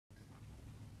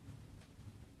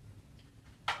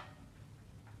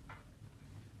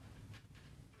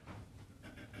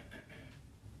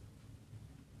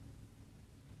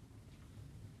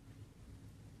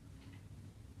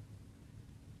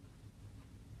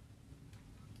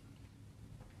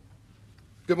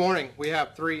Good morning. We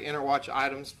have 3 Interwatch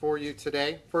items for you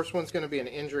today. First one's going to be an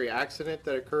injury accident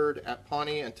that occurred at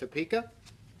Pawnee and Topeka.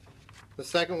 The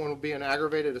second one will be an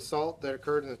aggravated assault that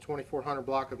occurred in the 2400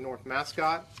 block of North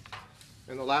Mascot.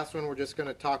 And the last one, we're just going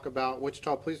to talk about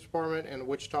Wichita Police Department and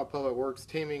Wichita Public Works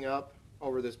teaming up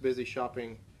over this busy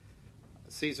shopping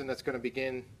season that's going to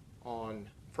begin on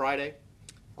Friday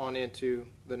on into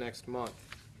the next month.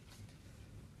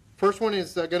 First one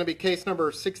is going to be case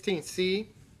number 16C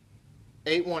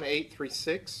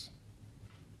 81836.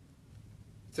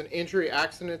 It's an injury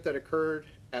accident that occurred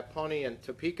at Pawnee and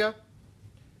Topeka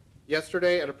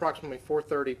yesterday at approximately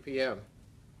 4:30 p.m.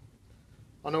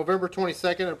 On November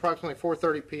 22nd at approximately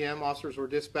 4:30 p.m., officers were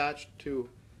dispatched to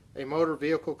a motor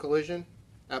vehicle collision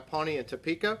at Pawnee and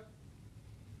Topeka.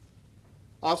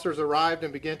 Officers arrived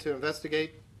and began to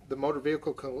investigate the motor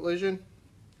vehicle collision,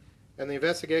 and the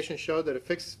investigation showed that a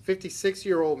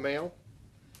 56-year-old male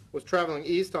was traveling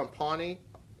east on Pawnee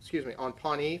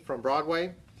from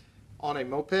Broadway on a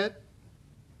moped.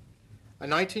 A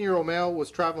 19-year-old male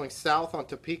was traveling south on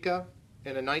Topeka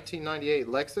in a 1998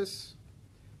 Lexus.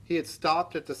 He had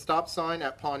stopped at the stop sign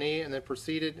at Pawnee and then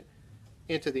proceeded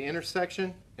into the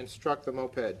intersection and struck the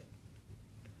moped.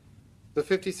 The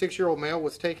 56-year-old male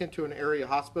was taken to an area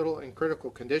hospital in critical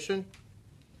condition,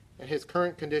 and his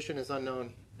current condition is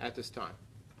unknown at this time.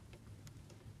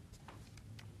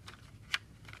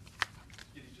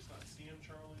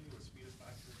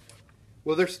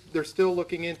 Well, they're still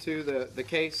looking into the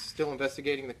case, still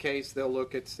investigating the case. They'll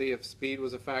look at see if speed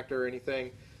was a factor or anything.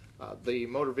 The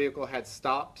motor vehicle had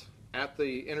stopped at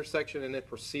the intersection and then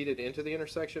proceeded into the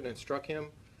intersection and struck him.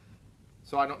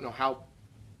 So I don't know how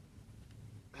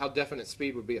definite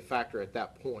speed would be a factor at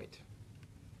that point.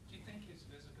 Do you think his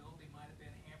visibility might have been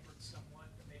hampered somewhat?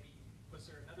 Maybe was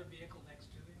there another vehicle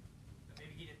next to him?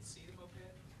 Maybe he didn't see the moped?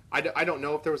 I don't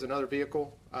know if there was another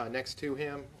vehicle next to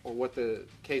him or what the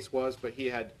case was, but he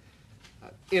had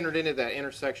entered into that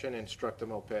intersection and struck the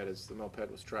moped as the moped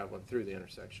was traveling through the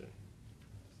intersection.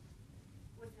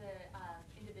 Was the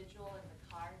individual in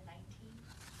the car 19?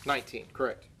 19,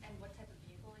 correct. And what type of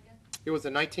vehicle again? It was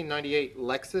a 1998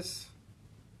 Lexus.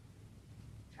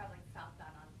 Traveling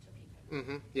southbound on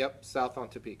Topeka? Yep, south on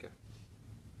Topeka.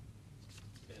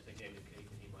 I think they indicate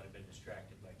that he might have been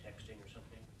distracted by texting or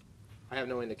something. I have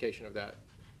no indication of that.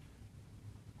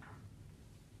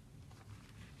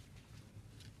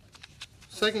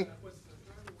 Second, Was the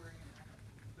driver wearing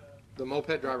the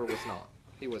moped driver was not.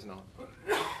 He was not.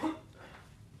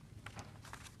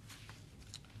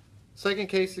 Second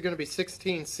case is going to be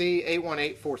 16C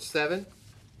 81847.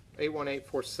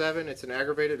 81847. It's an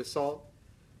aggravated assault.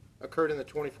 Occurred in the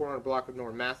 2400 block of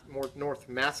North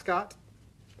Mascot.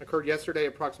 Occurred yesterday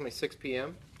at approximately 6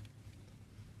 p.m.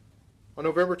 On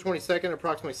November 22nd, at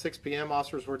approximately 6 p.m.,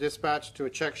 officers were dispatched to a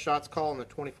check shots call in the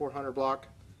 2400 block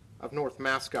of North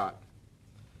Mascot.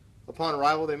 Upon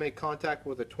arrival, they made contact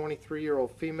with a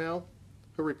 23-year-old female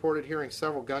who reported hearing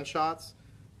several gunshots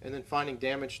and then finding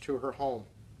damage to her home.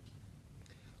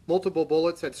 Multiple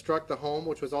bullets had struck the home,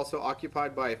 which was also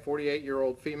occupied by a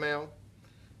 48-year-old female,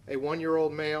 a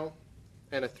 1-year-old male,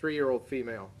 and a 3-year-old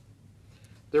female.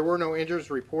 There were no injuries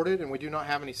reported, and we do not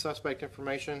have any suspect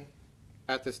information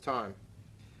at this time.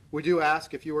 We do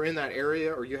ask if you were in that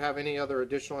area or you have any other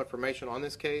additional information on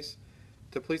this case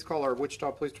to please call our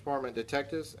Wichita Police Department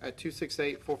detectives at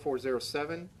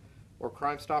 268-4407 or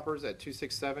Crime Stoppers at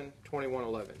 267-2111.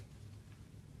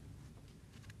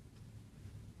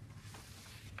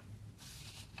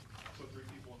 So 3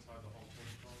 people inside the home,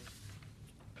 4?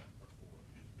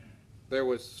 There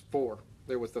was 4.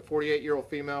 There was the 48-year-old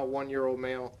female, 1-year-old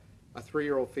male, a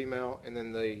 3-year-old female, and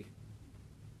then the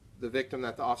victim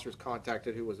that the officers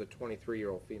contacted, who was a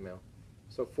 23-year-old female.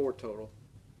 So 4 total.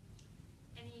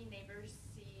 Any neighbors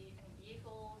see any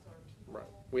vehicles or people? Right.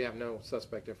 We have no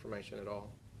suspect information at all.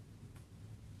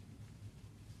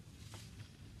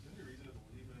 Is there any reason to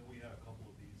believe that we had a couple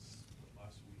of these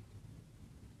last week?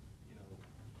 You know,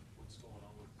 what's going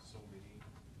on with so many of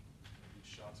these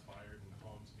shots fired and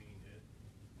homes being hit?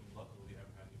 I mean, luckily, we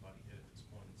haven't had anybody hit at this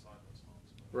point inside those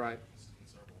homes. But Right.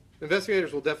 Several.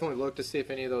 Investigators will definitely look to see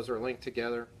if any of those are linked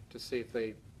together, to see if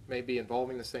they may be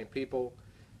involving the same people.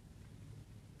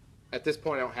 At this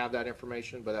point, I don't have that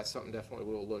information, but that's something definitely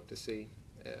we'll look to see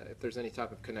if there's any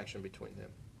type of connection between them.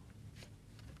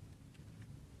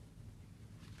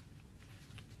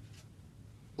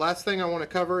 Last thing I want to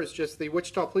cover is just the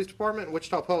Wichita Police Department and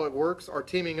Wichita Public Works are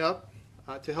teaming up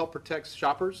to help protect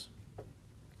shoppers.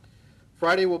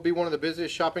 Friday will be one of the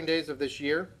busiest shopping days of this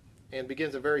year and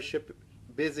begins a very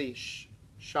busy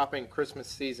shopping Christmas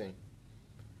season.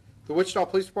 The Wichita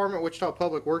Police Department and Wichita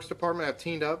Public Works Department have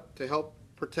teamed up to help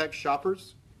protect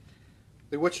shoppers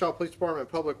The Wichita Police Department and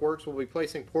Public Works will be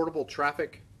placing portable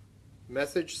traffic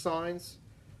message signs.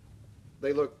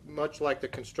 They look much like the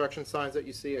construction signs that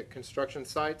you see at construction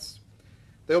sites.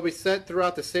 They'll be set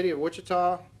throughout the city of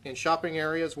Wichita in shopping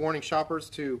areas, warning shoppers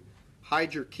to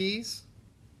hide your keys.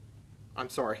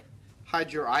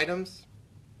 Hide your items.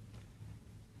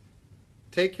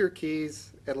 Take your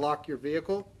keys and lock your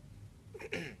vehicle.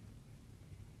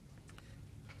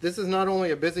 This is not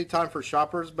only a busy time for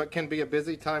shoppers, but can be a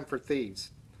busy time for thieves.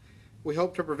 We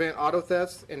hope to prevent auto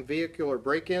thefts and vehicular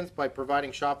break-ins by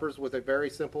providing shoppers with this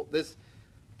very simple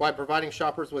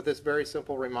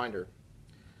reminder.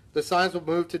 The signs will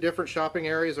move to different shopping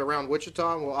areas around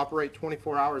Wichita and will operate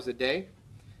 24 hours a day,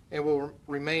 and will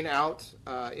remain out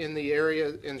in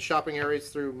the shopping areas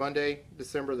through Monday,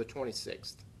 December the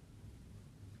 26th.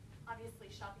 Obviously,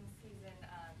 shopping season,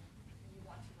 you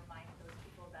want to remind those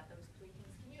people about those 3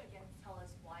 things. Can you again tell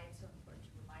us why it's so important to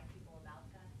remind people about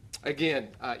that? Again,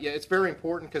 yeah, it's very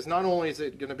important because not only is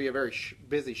it going to be a very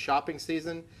busy shopping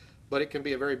season, but it can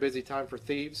be a very busy time for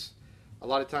thieves. A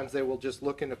lot of times they will just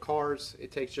look into cars.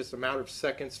 It takes just a matter of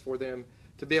seconds for them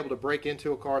to be able to break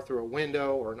into a car through a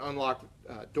window or an unlocked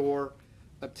door,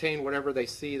 obtain whatever they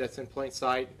see that's in plain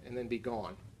sight, and then be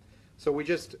gone. So we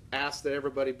just ask that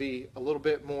everybody be a little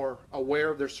bit more aware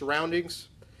of their surroundings.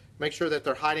 Make sure that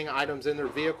they're hiding items in their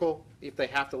vehicle. If they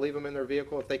have to leave them in their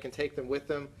vehicle, if they can take them with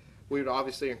them, we would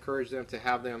obviously encourage them to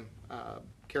have them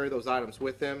carry those items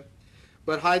with them.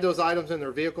 But hide those items in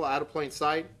their vehicle out of plain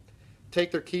sight. Take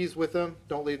their keys with them.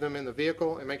 Don't leave them in the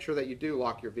vehicle, and make sure that you do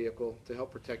lock your vehicle to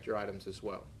help protect your items as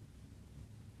well.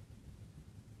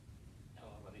 How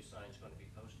long are these signs going to be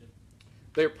posted?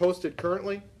 They are posted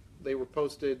currently. They were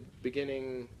posted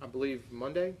beginning, I believe,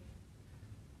 Monday,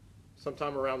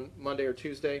 sometime around Monday or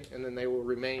Tuesday, and then they will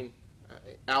remain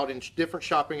out in different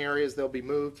shopping areas. They'll be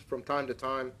moved from time to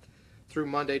time through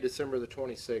Monday, December the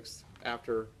 26th,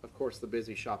 after, of course, the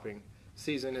busy shopping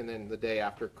season, and then the day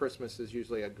after Christmas is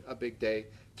usually a big day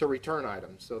to return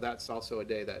items. So that's also a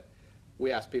day that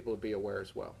we ask people to be aware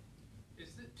as well. Is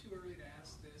it too early to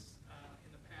ask this?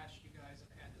 In the past, you guys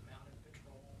have had the mounted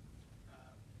patrol.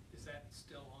 Is that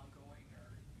still ongoing,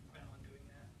 or you plan on doing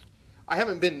that? I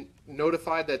haven't been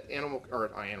notified that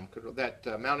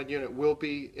mounted unit will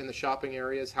be in the shopping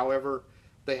areas. However,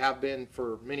 they have been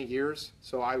for many years,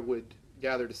 so I would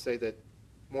gather to say that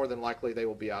more than likely they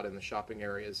will be out in the shopping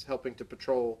areas, helping give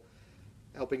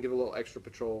a little extra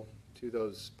patrol to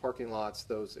those parking lots,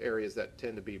 those areas that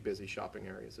tend to be busy shopping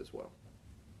areas as well.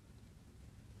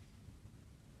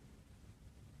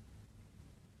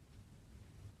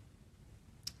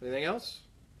 Anything else?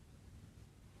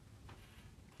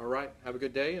 All right, have a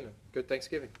good day and a good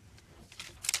Thanksgiving.